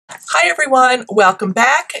Hi everyone, welcome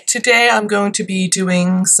back. Today I'm going to be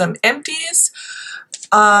doing some empties.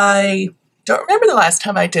 I don't remember the last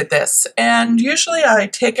time I did this, and usually I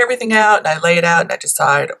take everything out and I lay it out and I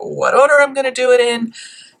decide what order I'm going to do it in,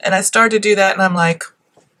 and I start to do that and I'm like,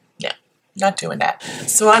 yeah, not doing that.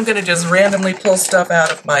 So I'm going to just randomly pull stuff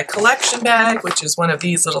out of my collection bag, which is one of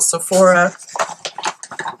these little Sephora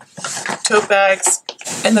tote bags,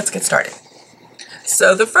 and let's get started.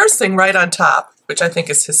 So the first thing right on top, which I think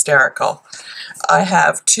is hysterical, I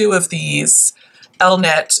have two of these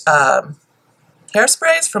Elnet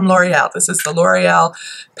hairsprays from L'Oreal. This is the L'Oreal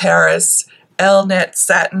Paris Elnet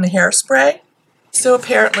Satin Hairspray. So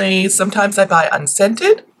apparently sometimes I buy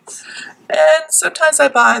unscented, and sometimes I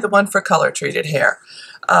buy the one for color-treated hair.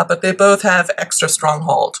 But they both have extra strong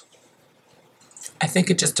hold. I think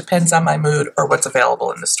it just depends on my mood or what's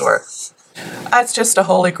available in the store. That's just a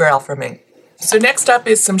holy grail for me. So next up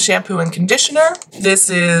is some shampoo and conditioner.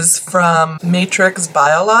 This is from Matrix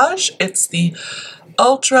Biolage. It's the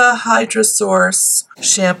Ultra Hydra Source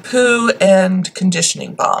Shampoo and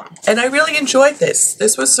Conditioning Balm. And I really enjoyed this.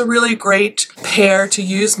 This was a really great pair to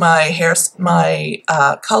use. My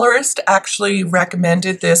colorist actually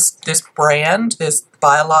recommended this brand. This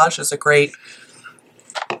Biolage is a great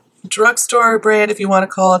drugstore brand, if you want to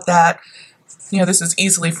call it that. You know, this is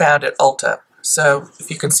easily found at Ulta. So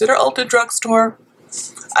if you consider Ulta drugstore,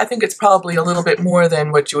 I think it's probably a little bit more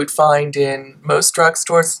than what you would find in most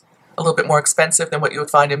drugstores, a little bit more expensive than what you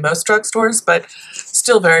would find in most drugstores, but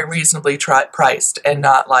still very reasonably priced and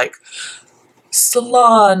not like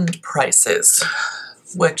salon prices,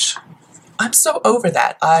 which I'm so over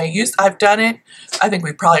that. I've done it. I think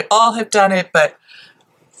we probably all have done it, but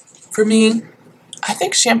for me, I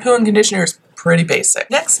think shampoo and conditioner is pretty basic.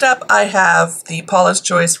 Next up, I have the Paula's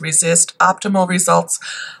Choice Resist Optimal Results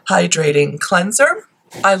Hydrating Cleanser.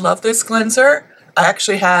 I love this cleanser. I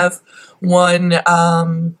actually have one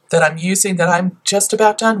that I'm using that I'm just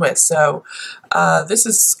about done with. So this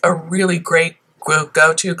is a really great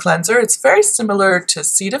go-to cleanser. It's very similar to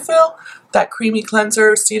Cetaphil, that creamy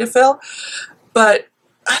cleanser Cetaphil, but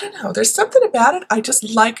I don't know, there's something about it. I just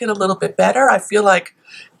like it a little bit better. I feel like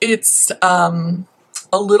it's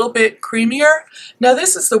a little bit creamier. Now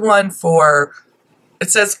this is the one for,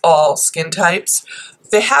 it says all skin types.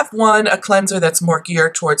 They have a cleanser that's more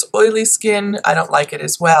geared towards oily skin. I don't like it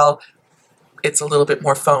as well. It's a little bit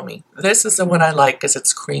more foamy. This is the one I like because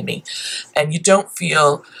it's creamy. And you don't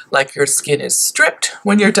feel like your skin is stripped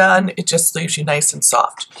when you're done. It just leaves you nice and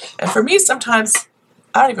soft. And for me, sometimes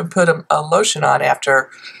I don't even put a lotion on after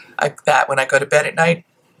that when I go to bed at night.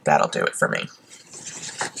 That'll do it for me.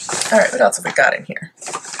 All right, what else have we got in here?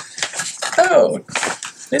 Oh,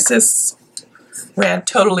 this is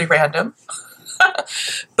totally random.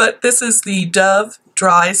 But this is the Dove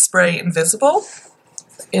Dry Spray Invisible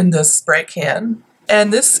in the spray can.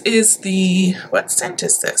 And this is the, what scent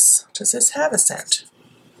is this? Does this have a scent?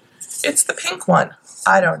 It's the pink one.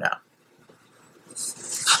 I don't know.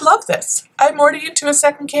 I love this. I'm already into a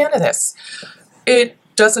second can of this. It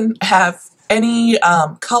doesn't have any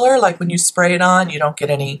color, like when you spray it on, you don't get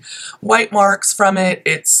any white marks from it.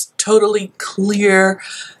 It's totally clear.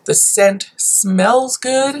 The scent smells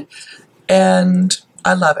good, and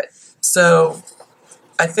I love it. So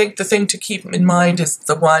I think the thing to keep in mind is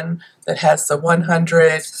the one that has the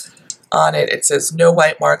 100 on it. It says no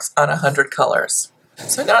white marks on 100 colors.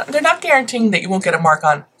 So they're not guaranteeing that you won't get a mark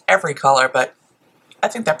on every color, but I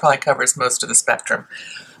think that probably covers most of the spectrum.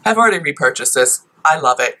 I've already repurchased this. I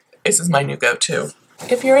love it. This is my new go-to.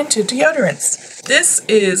 If you're into deodorants, this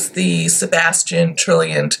is the Sebastian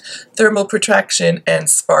Trilliant Thermal Protection and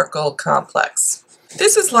Sparkle Complex.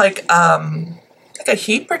 This is like a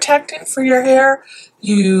heat protectant for your hair.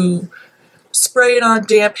 You spray it on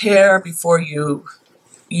damp hair before you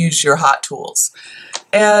use your hot tools.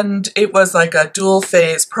 And it was like a dual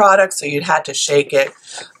phase product, so you'd had to shake it.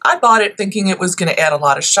 I bought it thinking it was going to add a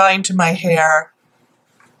lot of shine to my hair.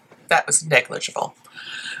 That was negligible.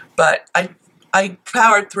 But I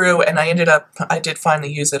powered through, and I did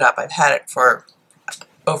finally use it up. I've had it for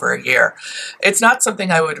over a year. It's not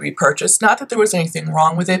something I would repurchase. Not that there was anything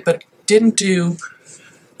wrong with it, but it didn't do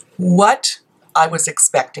what I was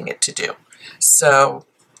expecting it to do. So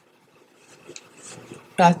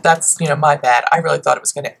that's, you know, my bad. I really thought it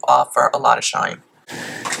was going to offer a lot of shine.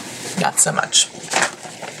 Not so much.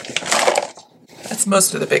 That's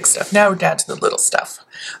most of the big stuff. Now we're down to the little stuff.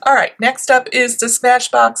 All right, next up is the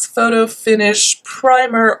Smashbox Photo Finish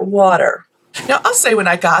Primer Water. Now, I'll say when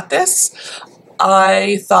I got this,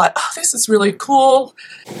 I thought, oh, this is really cool,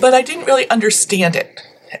 but I didn't really understand it.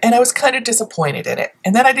 And I was kind of disappointed in it.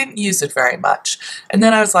 And then I didn't use it very much. And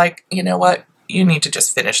then I was like, you know what? you need to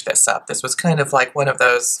just finish this up. This was kind of like one of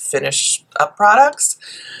those finish up products.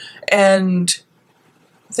 And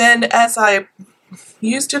then as I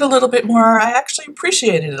used it a little bit more, I actually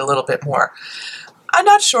appreciated it a little bit more. I'm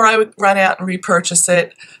not sure I would run out and repurchase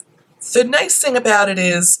it. The nice thing about it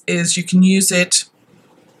is you can use it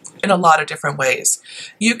in a lot of different ways.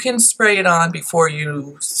 You can spray it on before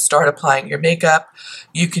you start applying your makeup.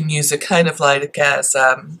 You can use it kind of like as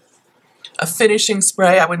a finishing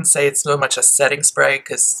spray. I wouldn't say it's so much a setting spray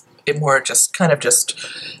because it more just kind of just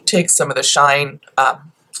takes some of the shine,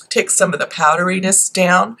 takes some of the powderiness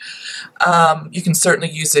down. You can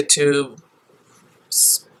certainly use it to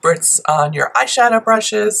spritz on your eyeshadow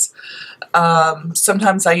brushes.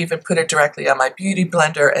 Sometimes I even put it directly on my beauty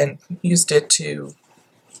blender and used it to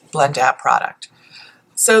blend out product.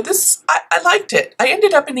 So this, I liked it. I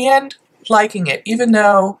ended up in the end liking it, even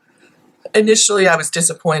though initially I was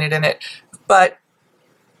disappointed in it, but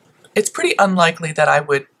it's pretty unlikely that I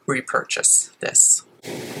would repurchase this.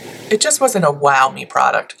 It just wasn't a wow me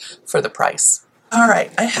product for the price. All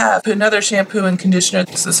right, I have another shampoo and conditioner.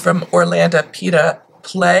 This is from Orlando Pita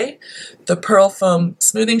Play, the Pearl Foam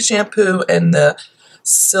Smoothing Shampoo and the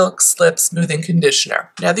Silk Slip Smoothing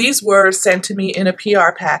Conditioner. Now these were sent to me in a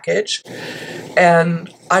PR package,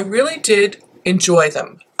 and I really did enjoy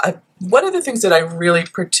them. One of the things that I really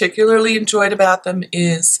particularly enjoyed about them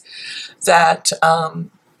is that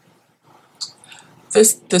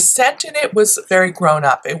the scent in it was very grown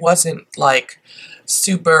up. It wasn't like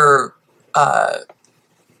super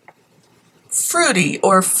fruity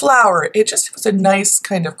or flower. It just was a nice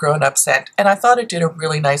kind of grown-up scent, and I thought it did a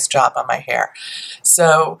really nice job on my hair.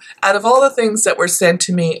 So out of all the things that were sent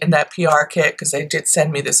to me in that PR kit, because they did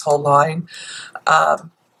send me this whole line,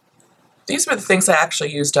 these were the things I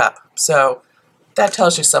actually used up. So that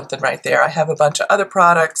tells you something right there. I have a bunch of other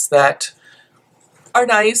products that are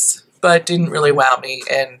nice but didn't really wow me,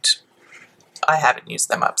 and I haven't used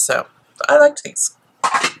them up, so I liked these.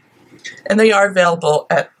 And they are available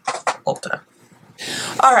at Ulta.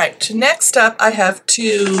 All right, next up I have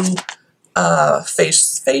two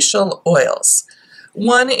facial oils.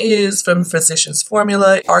 One is from Physicians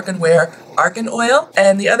Formula, Argan Wear Argan Oil,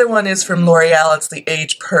 and the other one is from L'Oreal. It's the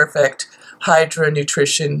Age Perfect Hydra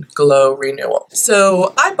Nutrition Glow Renewal.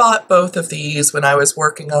 So I bought both of these when I was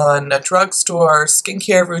working on a drugstore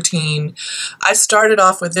skincare routine. I started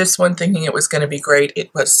off with this one thinking it was going to be great. It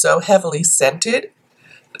was so heavily scented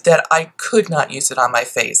that I could not use it on my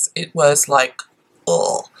face. It was like,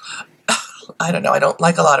 oh, I don't know, I don't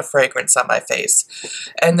like a lot of fragrance on my face.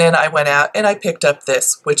 And then I went out and I picked up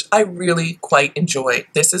this, which I really quite enjoyed.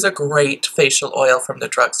 This is a great facial oil from the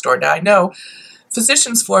drugstore. Now I know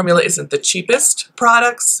Physicians Formula isn't the cheapest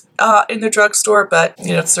products in the drugstore, but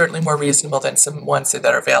you know, it's certainly more reasonable than some ones that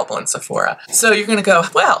are available in Sephora. So you're gonna go,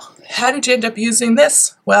 well, how did you end up using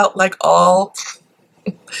this? Well, like all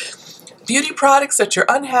beauty products that you're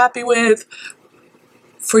unhappy with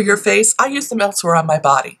for your face, I use them elsewhere on my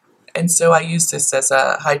body. And so I use this as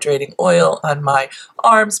a hydrating oil on my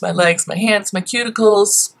arms, my legs, my hands, my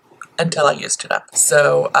cuticles, until I used it up.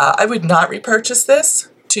 So I would not repurchase this.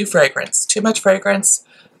 Too much fragrance.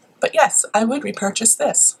 But yes, I would repurchase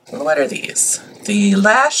this. What are these? The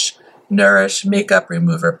Lash Nourish Makeup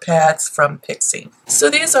Remover Pads from Pixie. So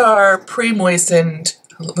these are pre-moistened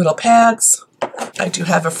little pads. I do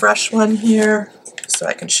have a fresh one here, so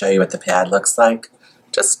I can show you what the pad looks like.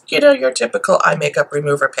 Just, you know, your typical eye makeup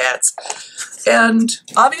remover pads. And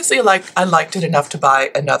obviously I liked it enough to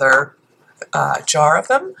buy another jar of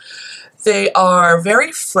them. They are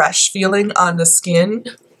very fresh feeling on the skin,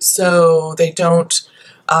 so they don't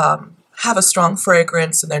have a strong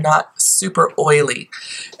fragrance, and they're not super oily.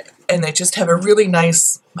 And they just have a really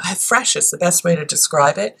nice, fresh is the best way to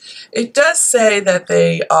describe it. It does say that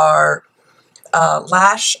they are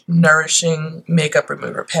Lash Nourishing Makeup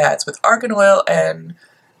Remover Pads with argan oil and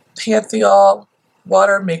Panthenol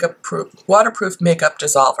waterproof makeup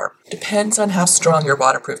dissolver. Depends on how strong your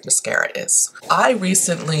waterproof mascara is. I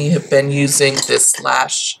recently have been using this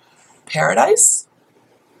Lash Paradise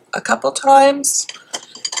a couple times,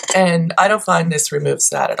 and I don't find this removes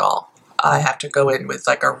that at all. I have to go in with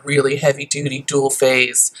like a really heavy duty dual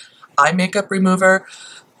phase eye makeup remover,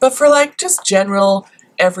 but for like just general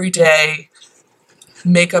everyday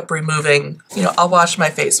makeup removing, you know, I'll wash my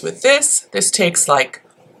face with this. This takes like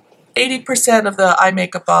 80% of the eye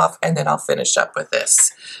makeup off, and then I'll finish up with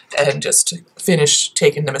this and just finish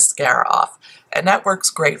taking the mascara off. And that works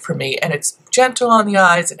great for me, and it's gentle on the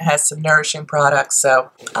eyes. It has some nourishing products,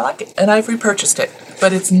 so I like it, and I've repurchased it.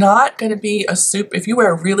 But it's not going to be a soup. If you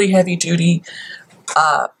wear a really heavy duty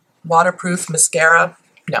waterproof mascara,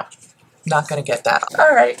 no, Not gonna get that.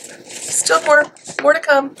 All right, still more to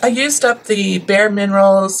come. I used up the Bare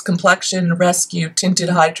Minerals Complexion Rescue Tinted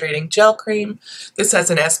Hydrating Gel Cream. This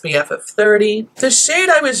has an SPF of 30. The shade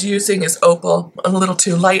I was using is Opal, a little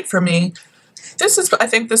too light for me. This is, I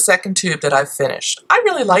think, the second tube that I've finished. I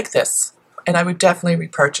really like this, and I would definitely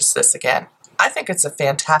repurchase this again. I think it's a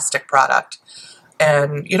fantastic product,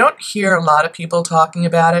 and you don't hear a lot of people talking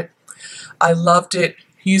about it. I loved it,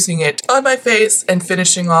 using it on my face and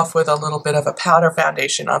finishing off with a little bit of a powder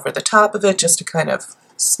foundation over the top of it just to kind of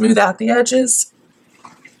smooth out the edges.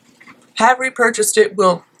 Have repurchased it,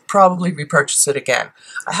 will probably repurchase it again.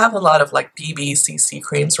 I have a lot of like BB CC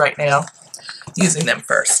creams right now, using them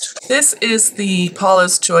first. This is the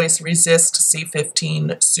Paula's Choice Resist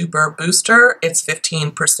C15 Super Booster. It's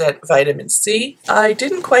 15% vitamin C. I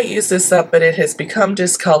didn't quite use this up, but it has become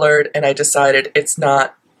discolored and I decided it's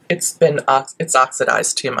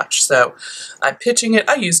oxidized too much, so I'm pitching it.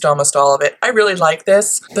 I used almost all of it. I really like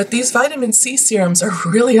this, but these vitamin C serums are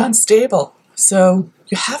really unstable, so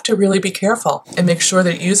you have to really be careful and make sure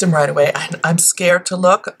that you use them right away. I'm scared to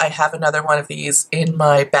look. I have another one of these in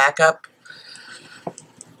my backup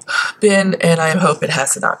bin, and I hope it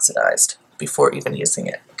hasn't oxidized before even using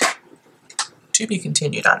it. To be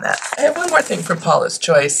continued on that. I have one more thing from Paula's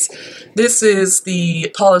Choice. This is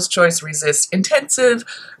the Paula's Choice Resist Intensive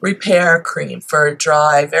Repair Cream for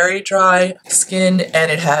dry, very dry skin, and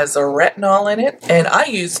it has a retinol in it. And I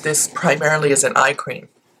use this primarily as an eye cream.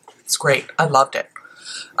 It's great. I loved it.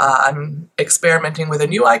 I'm experimenting with a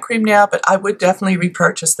new eye cream now, but I would definitely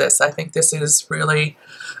repurchase this. I think this is really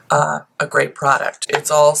a great product. It's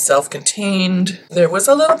all self-contained. There was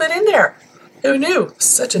a little bit in there. Who knew?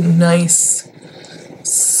 Such a nice,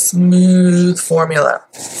 smooth formula.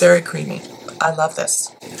 Very creamy. I love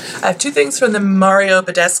this. I have two things from the Mario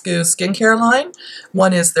Badescu skincare line.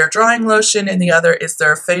 One is their drying lotion and the other is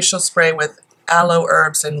their facial spray with aloe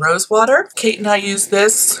herbs and rose water. Kate and I use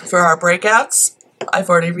this for our breakouts. I've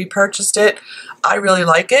already repurchased it. I really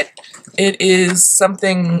like it. It is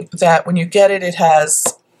something that when you get it, it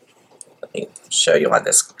has, let me show you on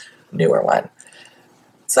this newer one.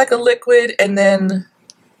 It's like a liquid and then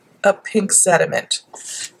a pink sediment.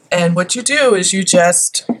 And what you do is you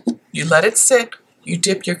let it sit, you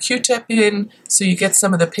dip your Q-tip in so you get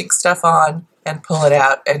some of the pink stuff on and pull it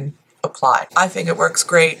out and apply. I think it works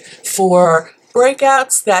great for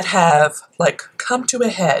breakouts that have like come to a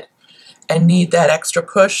head and need that extra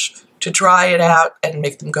push to dry it out and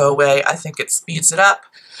make them go away. I think it speeds it up,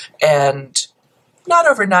 and not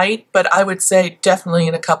overnight, but I would say definitely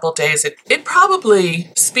in a couple days. It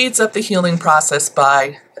probably speeds up the healing process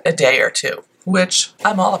by a day or two, which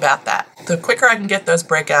I'm all about that. The quicker I can get those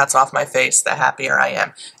breakouts off my face, the happier I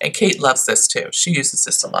am. And Kate loves this too. She uses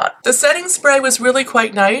this a lot. The setting spray was really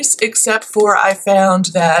quite nice, except for I found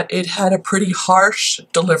that it had a pretty harsh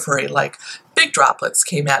delivery, like big droplets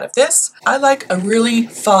came out of this. I like a really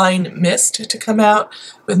fine mist to come out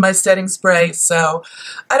with my setting spray, so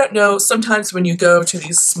I don't know, sometimes when you go to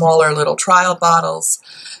these smaller little trial bottles,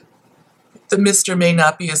 the mister may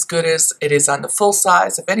not be as good as it is on the full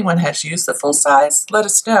size. If anyone has used the full size, let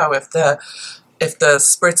us know if the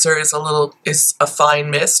spritzer is a fine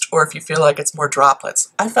mist or if you feel like it's more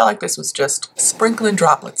droplets. I felt like this was just sprinkling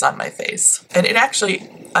droplets on my face. And it actually,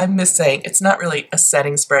 I miss saying, it's not really a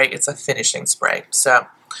setting spray, it's a finishing spray. So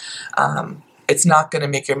it's not going to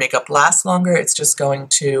make your makeup last longer, it's just going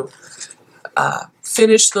to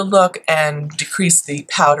finish the look and decrease the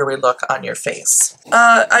powdery look on your face.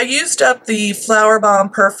 I used up the Flower Bomb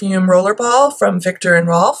Perfume Rollerball from Viktor and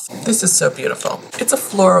Rolf. This is so beautiful. It's a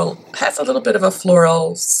floral, has a little bit of a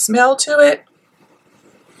floral smell to it.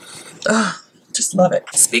 Just love it.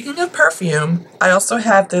 Speaking of perfume, I also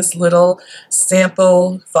have this little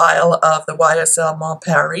sample vial of the YSL Mon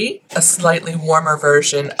Paris, a slightly warmer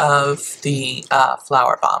version of the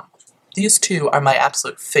Flower Bomb. These two are my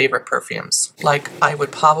absolute favorite perfumes. Like, I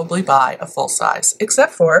would probably buy a full size,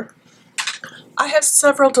 except for I have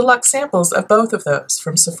several deluxe samples of both of those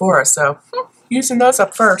from Sephora, so using those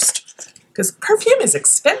up first, because perfume is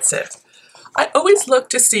expensive. I always look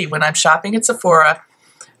to see when I'm shopping at Sephora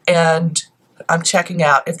and I'm checking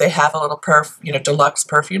out if they have a little deluxe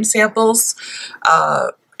perfume samples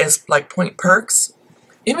as like point perks.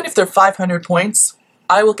 Even if they're 500 points,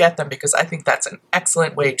 I will get them because I think that's an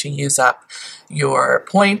excellent way to use up your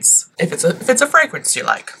points if it's a fragrance you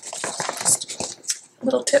like. Just a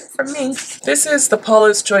little tip from me. This is the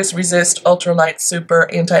Paula's Choice Resist Ultralight Super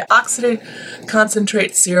Antioxidant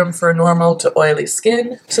Concentrate Serum for normal to oily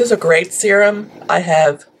skin. This is a great serum. I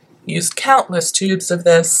have used countless tubes of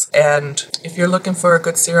this, and if you're looking for a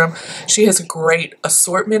good serum, she has a great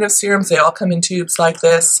assortment of serums. They all come in tubes like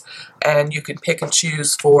this, and you can pick and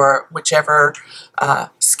choose for whichever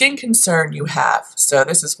skin concern you have. So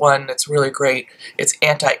this is one that's really great. It's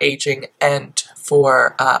anti-aging and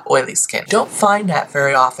for oily skin. Don't find that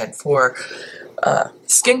very often for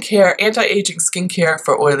skincare, anti-aging skincare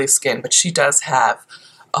for oily skin, but she does have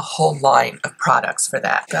a whole line of products for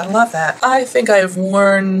that. Gotta love that. I think I have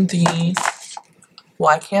worn the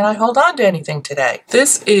Why Can't I Hold On to Anything today.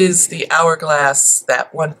 This is the Hourglass,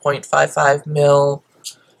 that 1.55 ml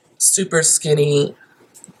super skinny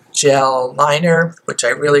gel liner, which I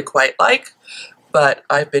really quite like, but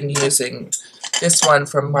I've been using this one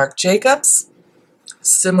from Marc Jacobs.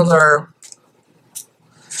 Similar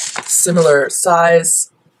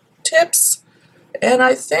size tips, and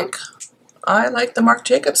I think I like the Marc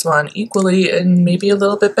Jacobs one equally and maybe a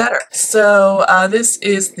little bit better. So this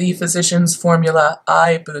is the Physicians Formula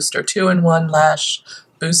Eye Booster 2-in-1 Lash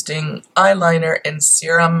Boosting Eyeliner and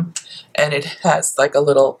Serum, and it has like a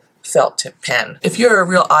little felt tip pen. If you're a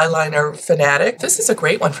real eyeliner fanatic, this is a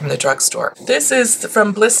great one from the drugstore. This is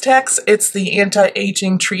from Blistex. It's the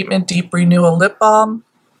Anti-Aging Treatment Deep Renewal Lip Balm.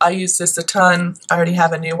 I use this a ton. I already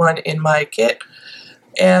have a new one in my kit,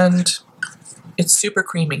 and it's super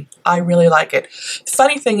creamy. I really like it. The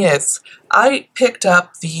funny thing is, I picked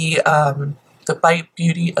up the Bite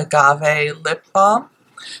Beauty Agave Lip Balm,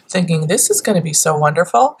 thinking this is going to be so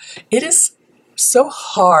wonderful. It is so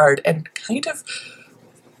hard and kind of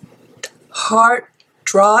hard,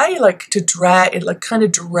 dry, like to drag it, like kind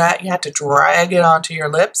of drag. You have to drag it onto your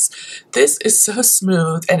lips. This is so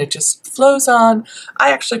smooth and it just flows on.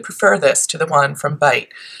 I actually prefer this to the one from Bite.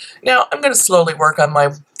 Now I'm going to slowly work on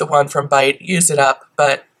the one from Bite, use it up,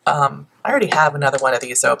 but I already have another one of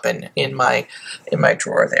these open in my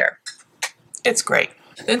drawer there. It's great.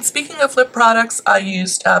 Then speaking of lip products, I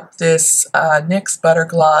used up this NYX Butter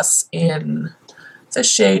Gloss in the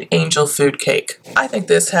shade Angel Food Cake. I think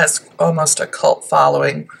this has almost a cult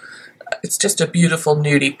following. It's just a beautiful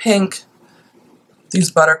nudie pink. These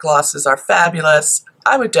butter glosses are fabulous.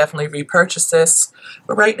 I would definitely repurchase this,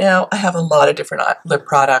 but right now I have a lot of different lip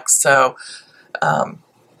products, so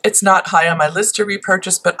it's not high on my list to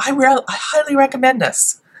repurchase, but I highly recommend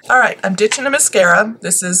this. Alright, I'm ditching a mascara.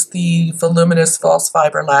 This is the Voluminous False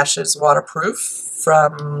Fiber Lashes Waterproof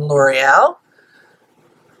from L'Oreal.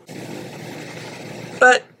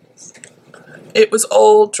 But it was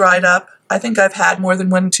old, dried up. I think I've had more than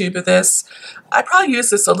one tube of this. I probably used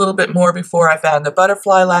this a little bit more before I found the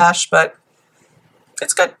butterfly lash, but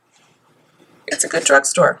it's good. It's a good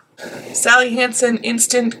drugstore. Sally Hansen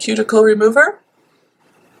Instant Cuticle Remover.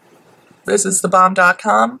 This is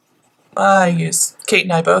thebomb.com. Kate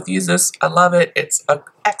and I both use this. I love it. It's an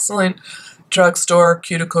excellent drugstore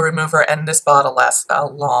cuticle remover, and this bottle lasts a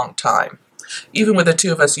long time. Even with the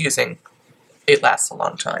two of us using, it lasts a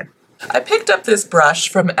long time. I picked up this brush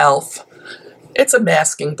from e.l.f. It's a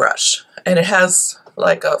masking brush, and it has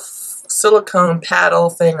like a silicone paddle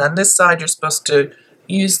thing on this side. You're supposed to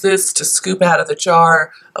use this to scoop out of the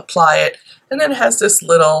jar, apply it, and then it has this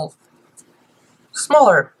little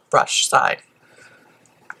smaller brush side.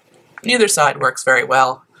 Neither side works very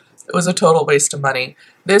well. It was a total waste of money.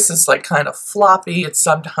 This is like kind of floppy. It's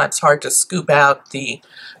sometimes hard to scoop out the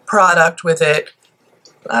product with it.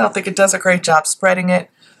 I don't think it does a great job spreading it.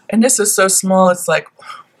 And this is so small, it's like,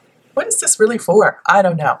 what is this really for? I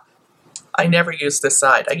don't know. I never used this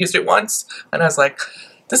side. I used it once, and I was like,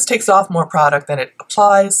 this takes off more product than it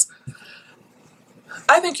applies.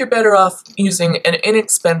 I think you're better off using an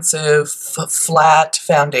inexpensive, flat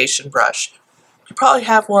foundation brush. You probably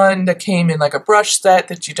have one that came in like a brush set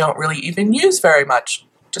that you don't really even use very much.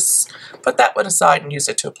 Just put that one aside and use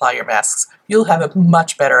it to apply your masks. You'll have a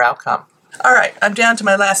much better outcome. Alright, I'm down to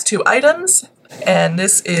my last two items, and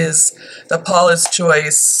this is the Paula's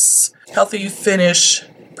Choice Healthy Finish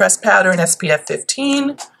Pressed Powder in SPF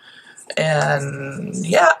 15. And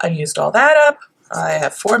yeah, I used all that up. I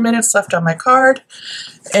have 4 minutes left on my card.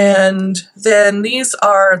 And then these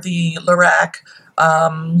are the Lorac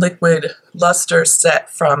Liquid Luster set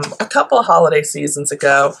from a couple holiday seasons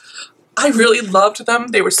ago. I really loved them.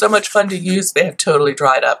 They were so much fun to use. They have totally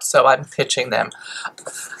dried up, so I'm pitching them.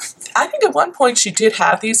 I think at one point she did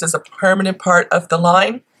have these as a permanent part of the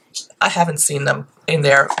line. I haven't seen them in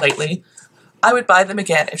there lately. I would buy them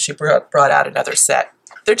again if she brought out another set.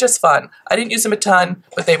 They're just fun. I didn't use them a ton,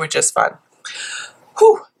 but they were just fun.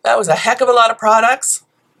 Whew, that was a heck of a lot of products.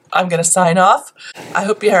 I'm going to sign off. I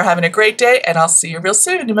hope you are having a great day, and I'll see you real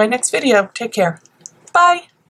soon in my next video. Take care. Bye.